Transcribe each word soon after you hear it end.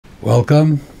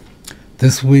Welcome.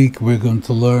 This week we're going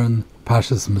to learn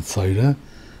Parshas Metzora,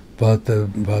 but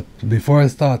before I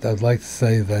start, I'd like to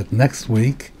say that next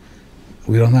week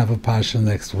we don't have a Parsha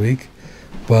next week,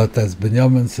 but as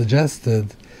Binyamin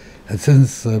suggested, and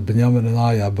since Binyamin and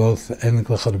I are both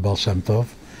Eniklich of the Baal Shem Tov,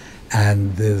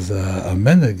 and there's a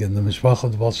minig in the Mishpach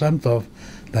of the Baal Shem Tov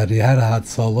that he had a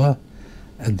Hatzalah,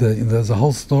 and there's a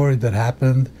whole story that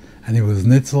happened, and he was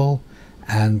Nitzel,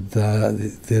 and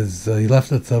he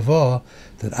left a tzavah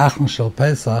that Achon Shel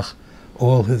Pesach,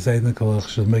 all his Einikolach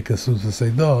should make a Susa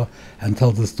Seidah and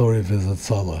tell the story of his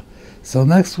Hatzalah. So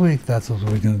next week, that's what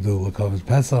we're going to do. We'll cover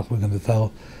Pesach. We're going to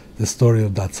tell the story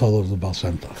of the Hatzalah of the Baal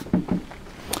Shem Tov.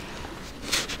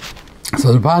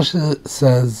 So the Parsha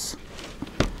says,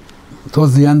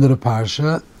 towards the end of the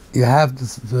Parsha, you have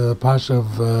the Parsha of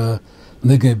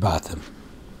Nigei Batim.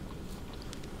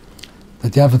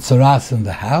 That you have a tzaras in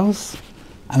the house,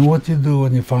 and what you do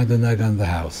when you find a nega in the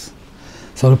house.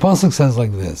 So the pasuk says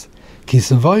like this: Ki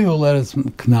sevoyu leretz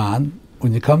Canaan,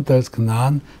 when you come to Eretz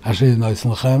Canaan, asher yinois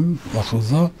lechem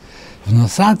lachuzo,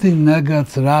 v'nosati nega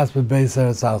tzaras bebeis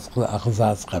eretz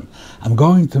achuzaschem. I'm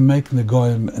going to make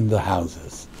negoim in the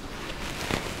houses.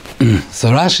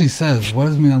 So Rashi says, what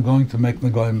does it mean I'm going to make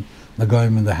negoim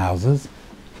in the houses?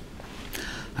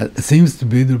 It seems to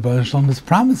be the Rebbe Shalom is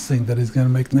promising that he's going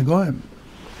to make negoim.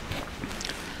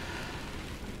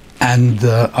 And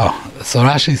so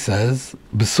Rashi says,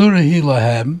 "Besura hi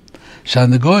lahem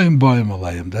shanegoyim boim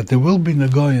alayim," that there will be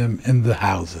negoyim in the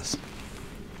houses.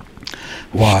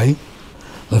 Why?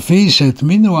 Lefi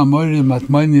she'tminu amorim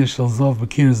atmoinir shel zov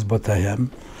b'kiris batahem.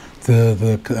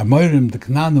 The amorim, the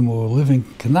Canaanim who were living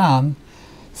in Canaan.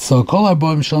 So kol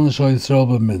haboim shana shol Yisrael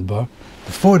b'midbar.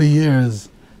 The 40 years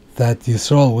that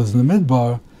Yisrael was in the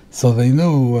midbar, so they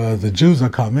knew the Jews are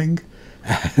coming,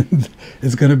 and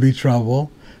it's going to be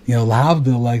trouble. You know,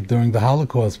 lahavdil, like during the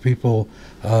Holocaust, people,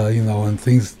 when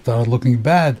things started looking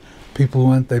bad, people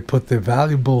went, they put their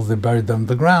valuables, they buried them in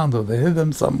the ground, or they hid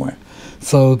them somewhere.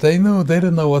 So they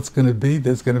didn't know what's going to be.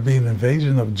 There's going to be an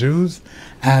invasion of Jews,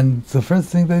 and the first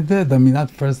thing they did, not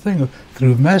the first thing,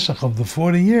 through Meshach of the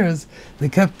 40 years, they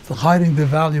kept hiding their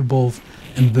valuables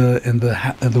in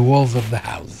the walls of the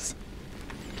houses.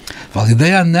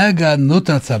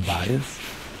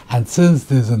 And since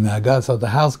there's a nega, so the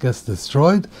house gets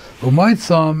destroyed, and you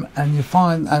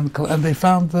find and they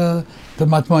found the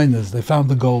matmoinas, they found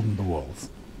the gold in the walls.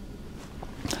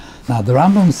 Now the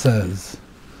Rambam says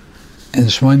in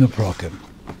Shmoyne Prokim,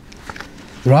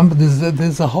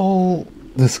 there's a whole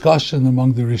discussion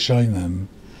among the Rishonim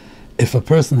if a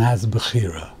person has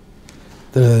bechira.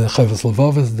 The Chavos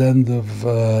Levovos then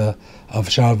of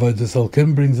Shar Avodas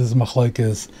Elkim brings his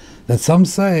machlokes that some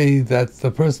say that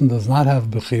the person does not have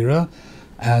bechira,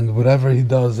 and whatever he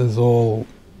does is all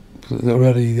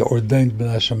already ordained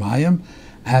b'nei Shemayim,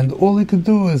 and all he could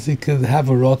do is he could have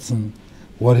a rotzen,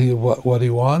 what he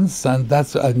wants, and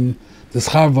the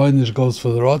schar voinish goes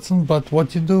for the rotzen, but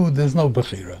what you do, there's no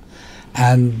bechira,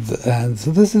 and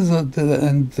so this is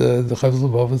the Chavos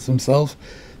Levovos himself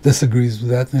disagrees with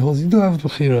that, and he holds you do have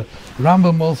bechira.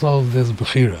 Rambam also holds there's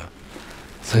bechira.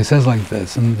 So he says like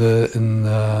this in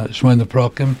Shmoyne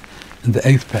Prokim, in the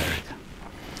 8th parak,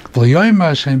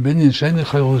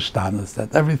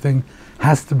 that everything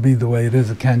has to be the way it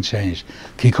is; it can't change.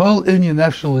 Everything a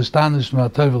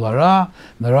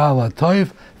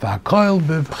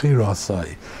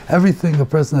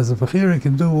person has a bechira, he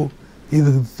can do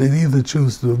either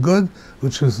choose to do good or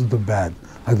choose to do bad.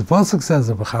 Like the pasuk says,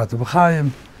 the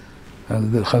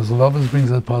Chazal brings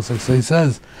that pasuk. So he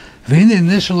says,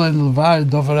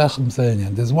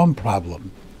 there's one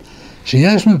problem. You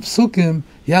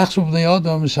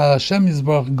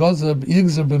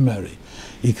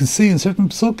can see in certain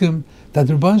psukim that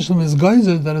the Rebbe Shalom is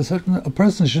geyser that a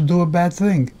person should do a bad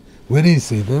thing. Where do you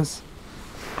see this?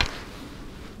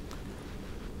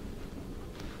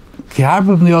 One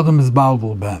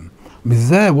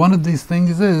of these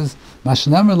things is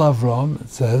Mashnamer Lavrom, it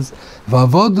says,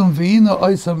 Vavodum v'ina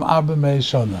oisam arba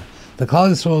me'eshana. The Klal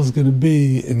Yisrael is going to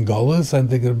be in Golus, and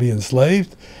they're going to be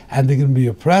enslaved, and they're going to be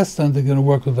oppressed, and they're going to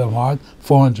work with them hard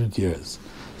 400 years.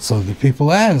 So the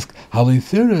people ask,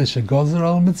 Halithira shegozer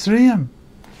al Mitzrayim.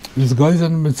 There's gozer al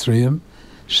Mitzrayim,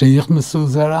 sheich mesu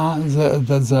zera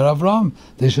Avram.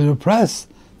 They should oppress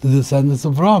the descendants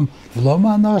of Avram.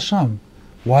 V'loma anasham.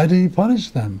 Why did he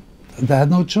punish them? They had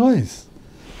no choice.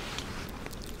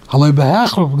 So now the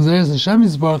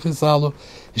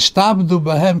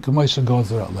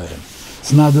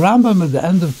Rambam at the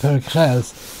end of Perek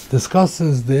Ches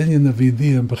discusses the inyan of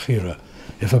Yidi and Bechira.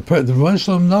 If the Rebbeinu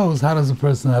Shalom knows, how does a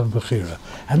person have bechira?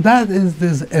 And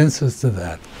there's answers to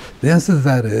that. The answer to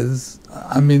that is,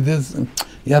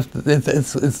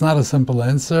 it's not a simple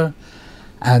answer,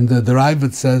 and the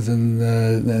Ravid says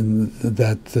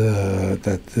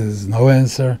that there's no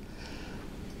answer,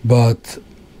 but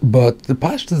the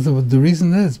Parshas, the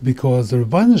reason is because the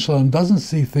Rebbeinu Shalom doesn't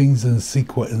see things in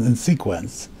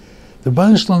sequence. The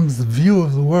Rebbeinu Shalom's view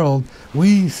of the world,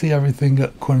 we see everything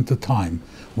according to time.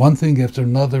 One thing after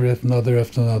another, after another,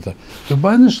 after another. The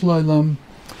Rebbeinu Shalom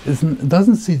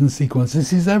doesn't see it in sequence. He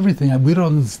sees everything, and we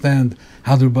don't understand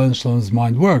how the Rebbeinu Shalom's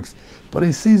mind works. But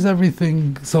he sees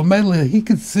everything, so mainly he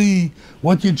could see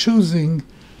what you're choosing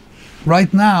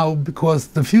right now, because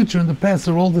the future and the past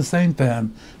are all the same to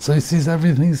him. So he sees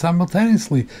everything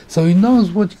simultaneously. So he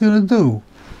knows what you're going to do,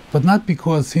 but not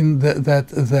because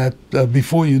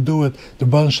before you do it, the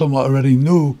Rebbeinu Shalom already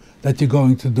knew that you're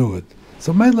going to do it.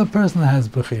 So mainly a person has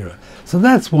bechira. So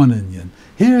that's one inyan.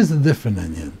 Here's a different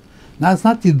inyan. Now it's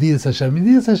not Yediyas Hashem.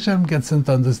 Yediyas Hashem gets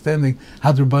into understanding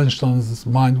how the Rebbeinu Shalom's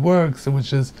mind works,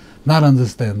 which is not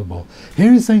understandable.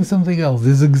 Here he's saying something else.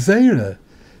 There's a gzeira.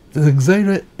 There's a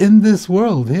gzeira in this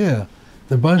world here.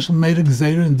 The Rebbeinu Shalom made a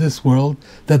gzeira in this world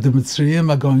that the Mitzrayim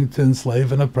are going to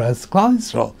enslave and oppress Klal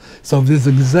Yisrael. So if there's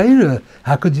a gzeira,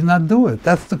 how could you not do it?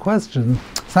 That's the question.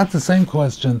 It's not the same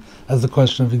question as the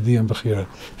question of Yediyah and Bechira.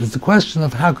 It's the question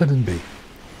of how could it be.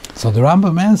 So the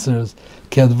Rambam answers,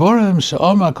 Ki advorim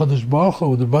she'omar HaKadosh Baruch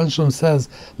Hu, the Rebbeinu Shalom says,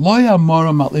 Lo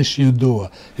yamorim al ish yudua.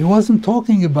 He wasn't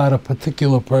talking about a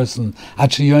particular person, Ad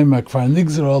sheyomer kvar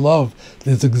nigzer olav,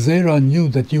 there's a gzeira on you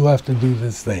that you have to do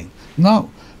this thing. No.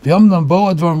 V'yomnam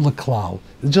bo advorim leklal.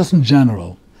 It's just in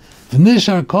general.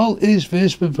 V'nishar kol ish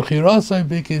v'ish b'bechirasai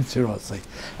b'kitzirasai.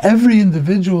 Every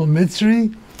individual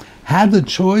Mitzri had the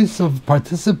choice of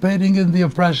participating in the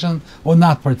oppression or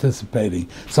not participating.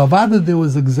 So whether there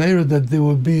was a gzeira that there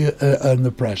would be an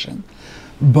oppression,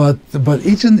 but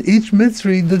each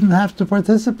Mitzri didn't have to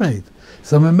participate.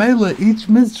 So Memela, each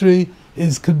Mitzri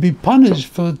could be punished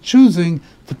for choosing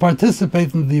to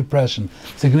participate in the oppression.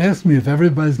 So you can ask me if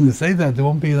everybody's going to say that there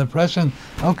won't be an oppression.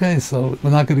 Okay, so we're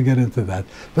not going to get into that.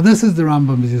 But this is the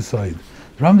Rambam's Yisoid.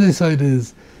 The Rambam's Yisoid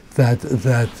is that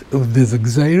there's a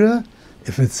gzeira.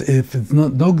 If it's no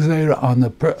gzeira on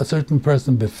a certain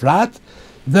person befrat,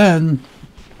 then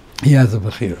he has a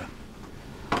bechira.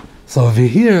 So over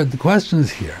here, the question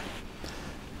is here.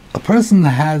 A person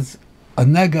has a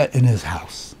nega in his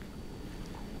house.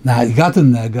 Now, he got a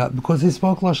nega because he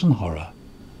spoke Lashon Hara,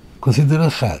 because he did a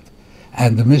chet.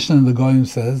 And the Mishnah in the Goyim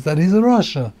says that he's a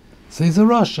Rasha. So he's a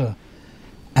Rasha.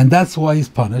 And that's why he's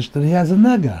punished, that he has a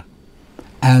nega.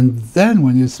 And then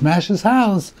when you smash his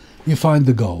house, you find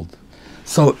the gold.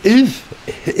 So if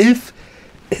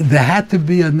there had to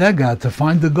be a nega to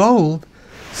find the gold,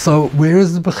 so where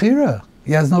is the bechira?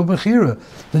 He has no bechira.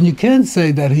 Then you can't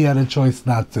say that he had a choice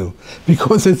not to,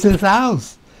 because it's his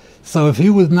house. So if he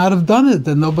would not have done it,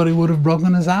 then nobody would have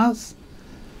broken his house.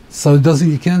 So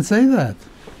you can't say that.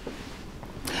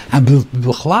 And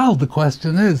b'chlal, the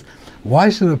question is, why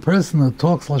should a person who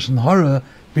talks Lashon Hara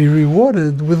be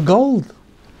rewarded with gold?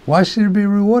 Why should he be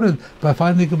rewarded by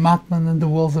finding a matman in the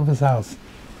walls of his house?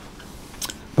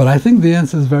 But I think the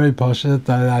answer is very poshet.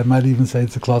 I might even say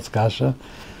it's a klotz kasha.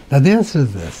 Now the answer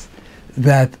is this: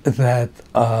 that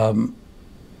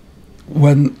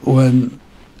when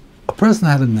a person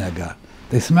had a nega,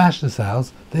 they smashed his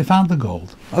house, they found the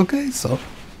gold. Okay, so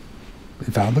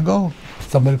they found the gold.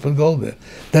 Somebody put gold there.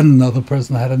 Then another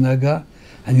person had a nega,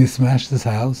 and you smashed his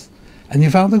house, and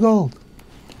you found the gold.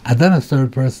 And then a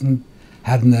third person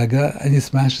had a nega, and you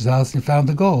smashed his house, and you found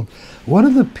the gold. What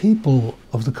are the people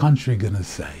of the country going to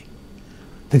say?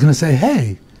 They're going to say,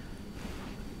 hey,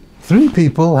 3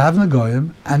 people have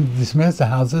negoyim, and you smash the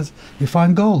houses, you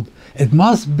find gold. It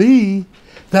must be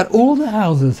that all the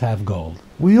houses have gold.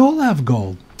 We all have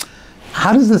gold.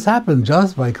 How does this happen?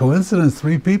 Just by coincidence,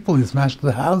 3 people, you smashed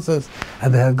the houses,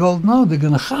 and they had gold? No, they're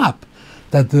going to chap.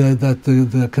 That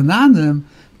the Canaanim,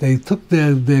 they took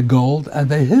their gold, and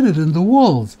they hid it in the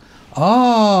walls.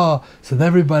 Oh, so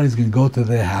everybody's going to go to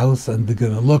their house and they're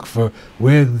going to look for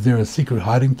where there's a secret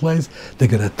hiding place. They're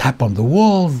going to tap on the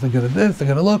walls, they're going to this, they're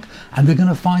going to look, and they're going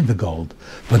to find the gold.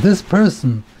 But this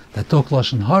person that took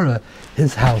Lashon Hara,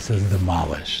 his house is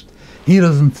demolished. He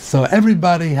doesn't, so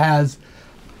everybody has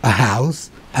a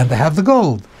house and they have the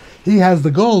gold. He has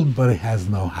the gold, but he has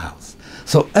no house.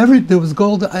 So there was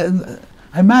gold,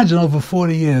 I imagine over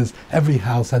 40 years, every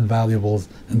house had valuables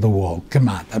in the wall. Come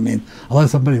on, I mean,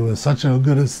 unless somebody was such a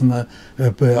good a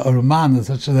man,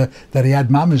 that he had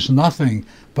mamish nothing.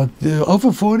 But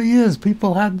over 40 years,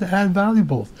 people had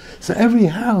valuables. So every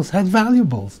house had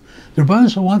valuables. The Rebbeinu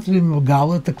Shalom wanted to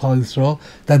megala to Klal Yisrael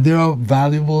that there are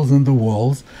valuables in the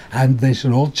walls, and they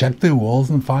should all check their walls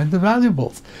and find the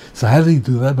valuables. So how did he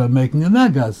do that? By making a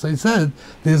nega. So he said,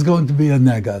 there's going to be a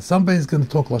nega. Somebody's going to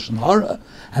talk Lashon Hara,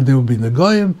 and there will be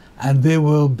negoyim, and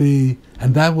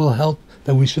that will help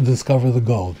that we should discover the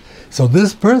gold. So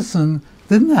this person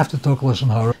didn't have to talk Lashon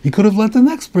Hara. He could have let the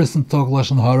next person talk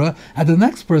Lashon Hara, and the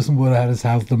next person would have had his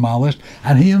house demolished,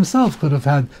 and he himself could have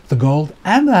had the gold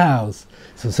and the house.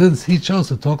 So since he chose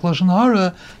to talk Lashon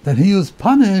Hara, then he was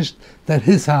punished that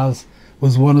his house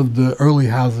was one of the early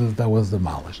houses that was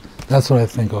demolished. That's what I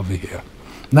think over here.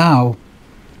 Now,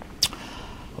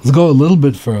 let's go a little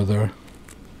bit further.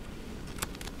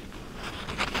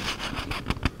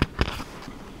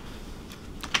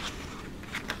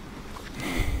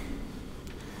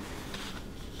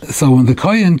 So when the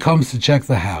Kohein comes to check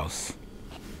the house,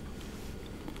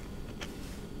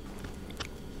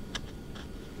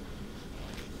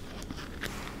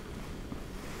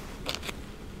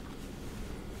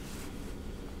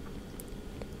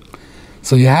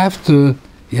 so you have to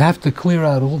clear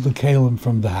out all the kalim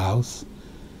from the house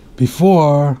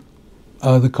before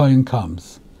the Kohein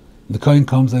comes. The Kohein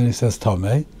comes and he says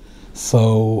tamei.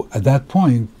 So at that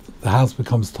point, the house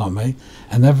becomes tamei,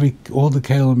 and all the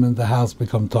kalim in the house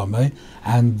become tamei,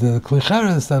 and the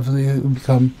klicheres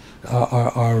become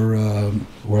are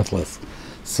worthless.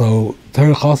 So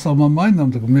ter chacham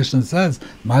amayim, the Mishnah says,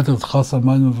 "Ma'ater chacham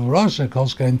amayim v'rosha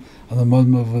kolshkein on the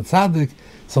amayim of a tzaddik."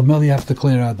 So merely you have to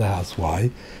clear out the house. Why?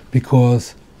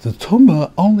 Because the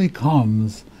tumah only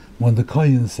comes when the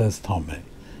Kohein says tamei.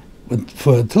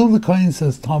 Until the Kohein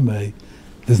says tamei,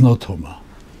 there's no tumah.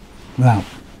 Now,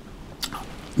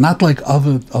 not like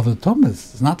other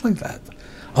tumahs. It's not like that.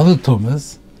 Other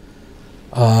tumahs,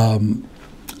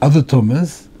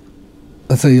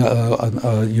 let's say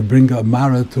you bring a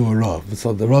mara to a rav.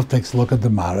 So the rav takes a look at the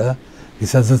mara. He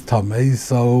says it's tamei.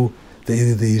 So the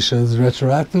isha is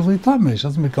retroactively tamei. She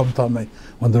doesn't become tamei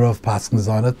when the rav paskins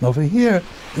on it. And over here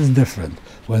is different.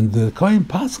 When the Kohen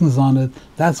paskins on it,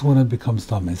 that's when it becomes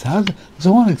tamei. So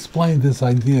I want to explain this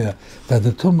idea that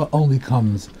the tumah only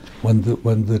comes when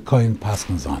the Kohen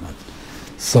paskins on it.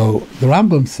 So the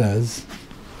Rambam says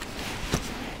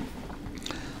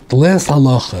the last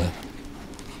halacha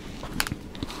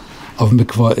of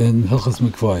mikvah in Hilchos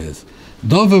Mikvah is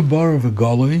dover bar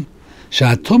v'goloi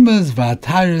she'atumas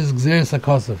v'atayrus gzeres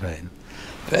hakosein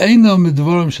ve'eino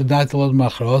midvorim shedait alod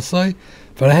machrosai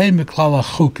v'rehei miklal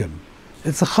hachukim.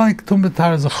 It's a chayk. Tumah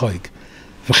tar is a chayk.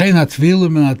 V'chein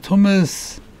hatvilim and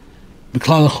atumas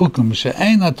miklal hachukim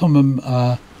she'ein atumim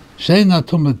she'ein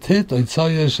atumah tit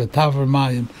oitzoya she'taver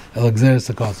mayim el gzeres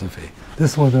hakosein.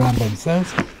 This is what the Rambam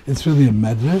says. It's really a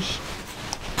medrash.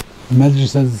 The medrash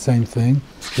says the same thing.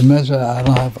 The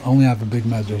medrash, only have a big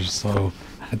medrash, so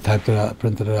I typed it out,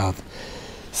 printed it out.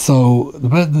 So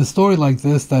the story like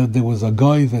this, that there was a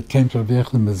guy that came to Rabbi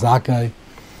Yaakov Yosef,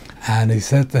 and he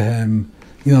said to him,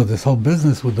 this whole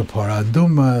business with the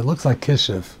paraduma, it looks like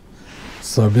kishiv.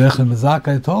 So Rabbi Yaakov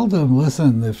Yosef told him,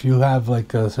 listen, if you have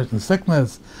like a certain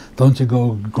sickness, don't you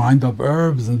go grind up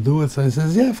herbs and do it? So he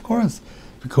says, yeah, of course.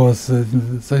 Because, so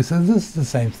he says, this is the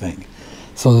same thing.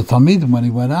 So the talmid, when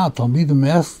he went out, talmidim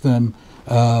asked him,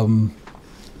 Rabbeinu,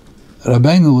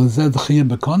 lezed chiyah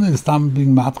b'kona, is tam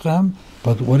being matchem,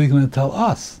 but what are you going to tell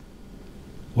us?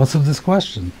 What's with this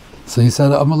question? So he said,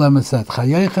 Amalem said,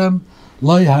 Chayechem,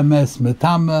 lo yahames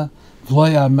metama, v'lo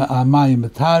yahamayim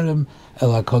metarim,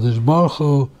 el HaKadosh Baruch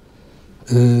Hu,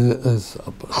 el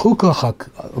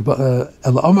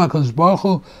Omar HaKadosh Baruch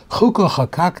Hu, chuka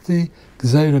chakakti,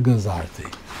 gzeira gazarti.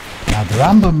 Now the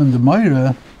Rambam in the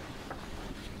Metzora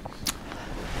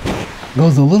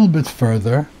goes a little bit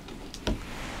further.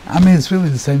 I mean, it's really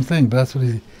the same thing, but that's what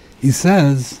he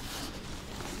says.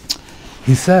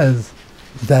 He says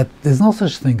that there's no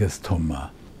such thing as tumah.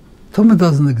 Tumah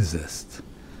doesn't exist.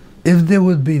 If there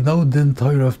would be no din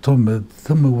Torah of tumah,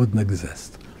 tumah wouldn't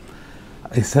exist.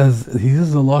 He says, he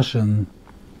uses a lashon,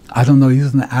 I don't know, he's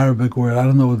using the Arabic word, I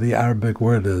don't know what the Arabic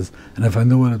word is, and if I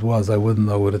knew what it was, I wouldn't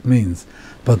know what it means.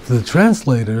 But the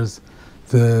translators,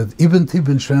 the Ibn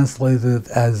Tibin translated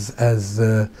as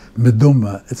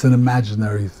meduma. It's an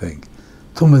imaginary thing.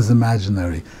 Tumah is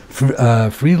imaginary.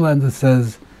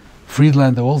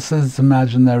 Friedlander all says it's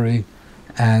imaginary,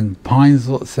 and Pines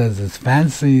says it's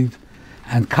fancied,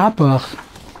 and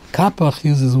Kapach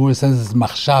uses the word, says it's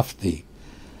machshavti.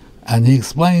 And he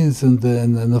explains in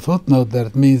the footnote that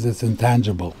it means it's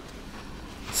intangible.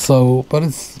 So, but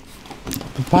it's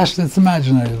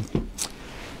imaginary.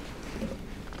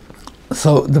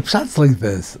 So the pshat's like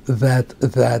this, that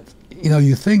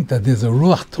you think that there's a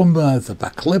ruach tumah, it's a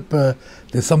baklipa,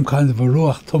 there's some kind of a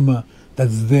ruach tumah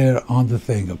that's there on the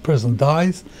thing. A person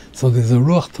dies, so there's a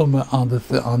ruach tumah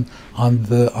on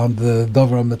the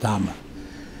davar matama.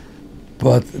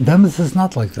 But Demis is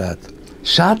not like that.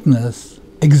 Shatness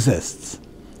exists.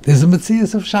 There's a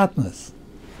metzias of shatness.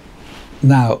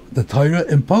 Now, the Torah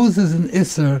imposes an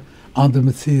isser on the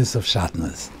metzias of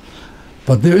shatness.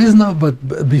 But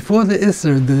before the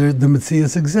isser, the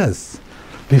metzias exists.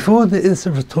 Before the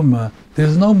isser of tumah,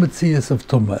 there's no metzias of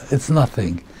tumah. It's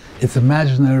nothing. It's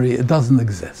imaginary. It doesn't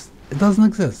exist. It doesn't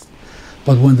exist.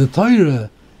 But when the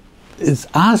Torah is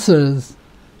asers,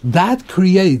 that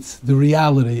creates the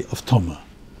reality of tumah.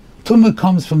 Tumah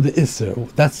comes from the isser.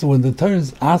 That's when the Torah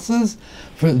is asers,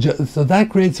 so that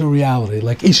creates a reality,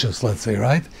 like ishus, let's say,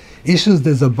 right? Ishus,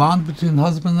 there's a bond between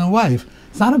husband and wife.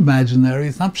 It's not imaginary.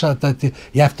 It's not pshat that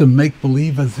you have to make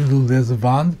believe as if there's a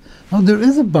bond. No, there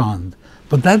is a bond.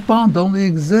 But that bond only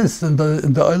exists in the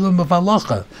olam of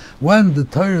halacha. When the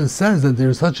Torah says that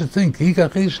there's such a thing,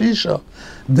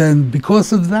 then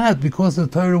because of that, because the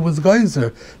Torah was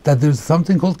geyser, that there's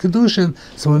something called kedushin,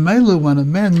 so in Mela, when a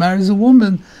man marries a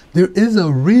woman, there is a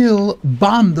real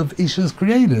bond of ishas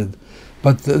created.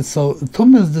 But so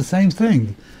tumah is the same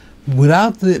thing.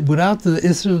 Without the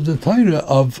issue of the Torah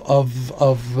of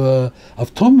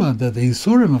tumah, that the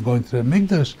Yisurim of going to the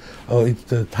Mikdash or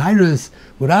the Tyrus,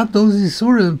 without those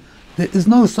Yisurim, there is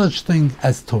no such thing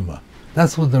as tumah.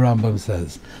 That's what the Rambam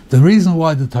says. The reason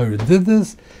why the Torah did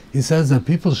this, he says that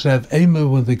people should have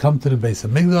Eimah when they come to the Beis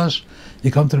Hamikdash.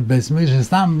 You come to the Beis Hamikdash,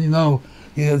 it's not,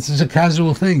 it's just a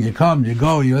casual thing. You come, you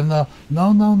go, you're in the...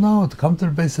 No. To come to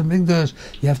the Beis Hamikdash,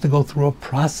 you have to go through a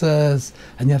process,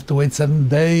 and you have to wait 7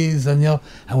 days, and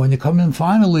when you come in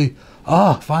finally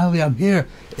I'm here.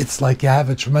 It's like you have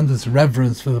a tremendous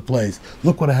reverence for the place.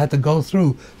 Look what I had to go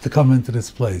through to come into this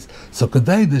place. So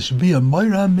today there should be a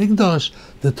Moira Hamikdash.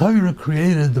 The Torah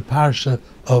created the Parsha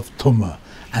of Tumah.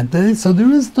 And so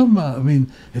there is Tumah. I mean,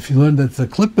 if you learn that it's a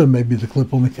klippa, maybe the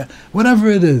klippa only can... Whatever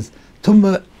it is,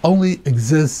 tumah only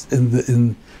exists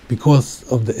because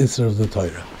of the isser of the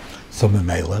Torah. So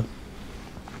memela,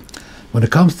 when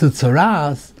it comes to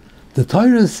tzaras, the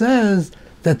Torah says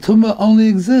that tumah only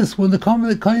exists when the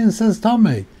Kohein says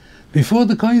tamei. Before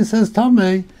the Kohein says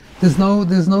tamei, there's no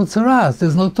tzaras,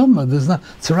 there's no tumah, there's no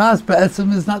tzaras.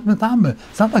 Be'etzim is not metame.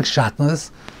 It's not like shatness.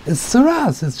 It's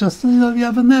tzaras. It's just you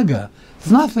have a nega.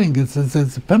 It's nothing.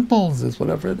 It's pimples. It's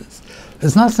whatever it is.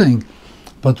 It's nothing.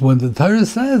 But when the Torah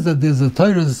says that there's a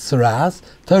Torah's Saras,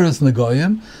 Torah's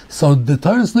Negoyim, so the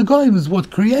Torah's Negoyim is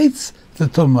what creates the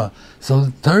Tumah. So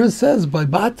the Torah says by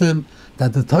Batim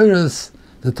that the Torah's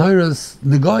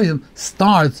Negoyim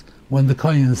starts when the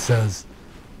Kohen says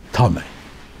tamei.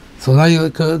 So now you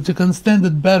can understand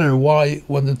it better why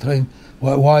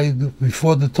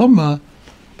before the Tumah,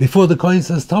 before the Kohen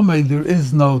says tamei, there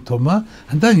is no tumah,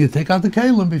 and then you take out the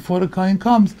kalim before the Kohen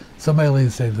comes, so mainly you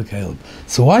save the kalim.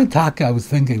 So why does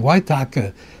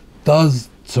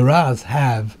tzaras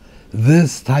have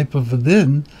this type of a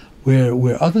din where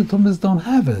other tumahs don't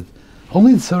have it?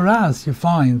 Only tzaras you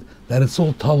find that it's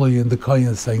all tali in the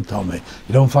Kohen saying tamei.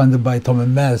 You don't find it by tamei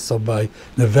mes or by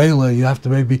nevela. You have to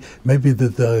maybe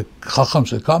the chacham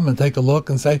should come and take a look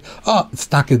and say, it's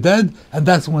taka dead, and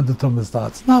that's when the tumah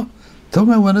starts. No.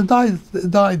 Tumah, when it died,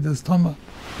 there's tumah.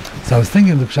 So I was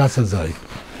thinking the Pshas Hazai,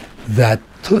 that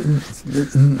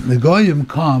the Goyim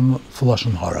come for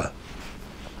Lashon Hara.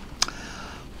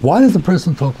 Why does the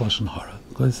person talk Lashon Hara?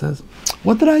 Because he says,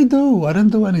 what did I do? I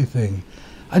didn't do anything.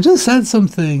 I just said some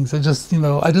things. I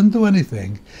didn't do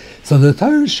anything. So the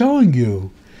Torah is showing you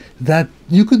that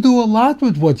you could do a lot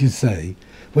with what you say.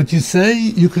 What you say,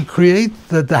 you could create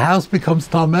that the house becomes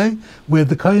tamei, where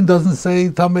the Kohen doesn't say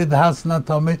tamei, the house is not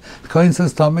tamei. The Kohen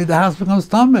says tamei, the house becomes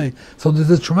tamei. So there's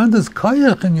a tremendous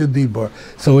koyach in your dibur.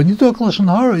 So when you talk Lashon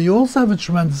Hara, you also have a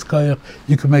tremendous koyach.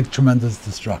 You can make tremendous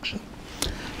destruction.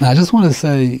 Now I just want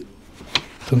to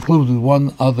conclude with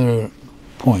one other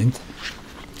point.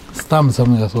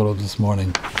 Something I thought of this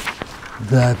morning.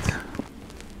 That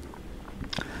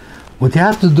what you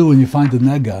have to do when you find a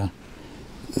nega,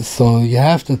 so you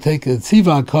have to take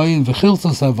tziva koyin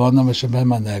v'chiltos avonim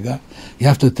v'shebem hanega. You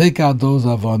have to take out those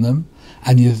avonim,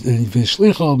 and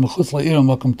v'shlichol mechutz la'ir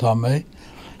makom tamei,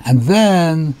 and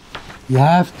then you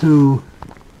have to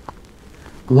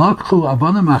lakchu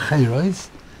avonim acheros.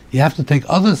 You have to take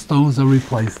other stones and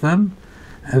replace them.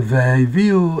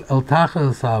 V'viu el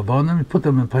tachas ha'avonim, put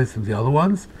them in place of the other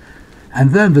ones.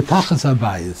 And then the tachas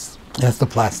abayis, he has to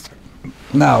plaster.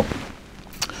 Now,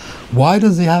 why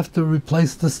does he have to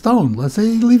replace the stone? Let's say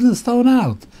he leaves the stone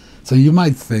out. So you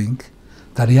might think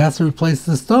that he has to replace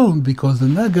the stone because the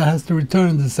nega has to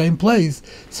return to the same place,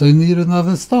 so you need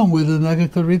another stone where the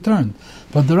nega could return.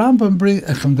 But the Ramban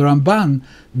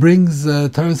brings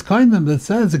Teres Kohein that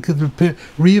says it could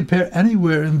reappear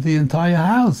anywhere in the entire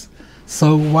house.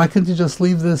 So why can't you just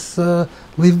leave this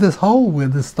hole where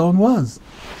the stone was?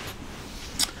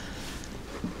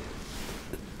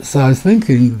 So I was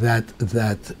thinking that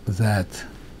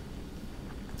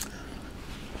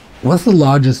what's the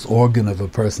largest organ of a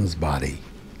person's body?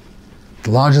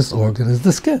 The largest organ is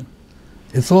the skin.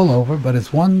 It's all over, but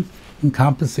it's one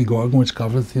encompassing organ which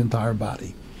covers the entire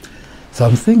body. So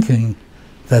I'm thinking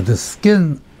that the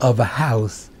skin of a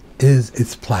house is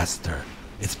its plaster.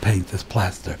 Its paint, its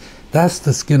plaster. That's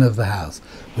the skin of the house.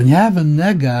 When you have a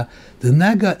nega, the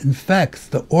nega infects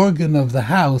the organ of the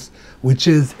house, which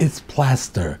is its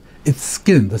plaster, its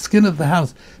skin. The skin of the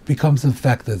house becomes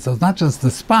infected. So it's not just the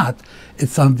spot,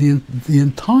 it's on the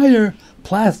entire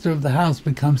plaster of the house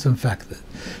becomes infected.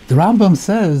 The Rambam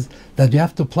says that you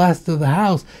have to plaster the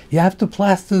house, you have to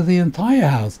plaster the entire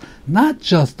house, not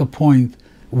just the point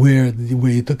where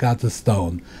you took out the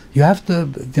stone. You have to,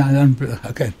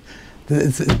 okay,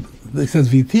 it says,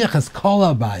 V'tiachas kol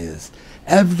habayis.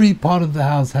 Every part of the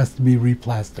house has to be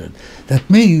replastered. That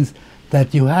means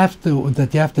that you have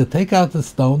to take out the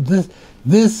stone.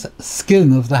 This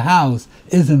skin of the house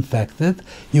is infected.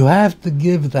 You have to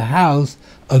give the house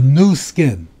a new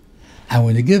skin. And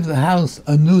when you give the house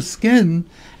a new skin,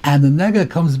 and the nega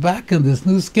comes back in this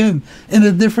new skin, in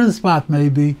a different spot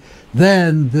maybe,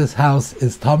 then this house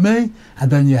is tamei,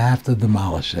 and then you have to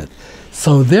demolish it.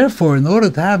 So therefore, in order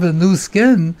to have a new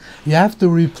skin, you have to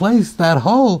replace that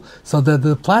hole so that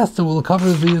the plaster will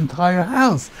cover the entire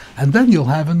house, and then you'll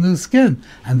have a new skin.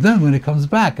 And then when it comes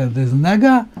back and there's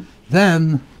nega,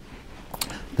 then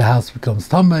the house becomes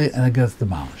tamei and it gets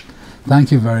demolished.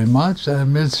 Thank you very much.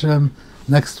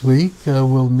 Next week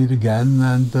we'll meet again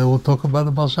and we'll talk about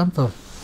the Baal Shem Tov.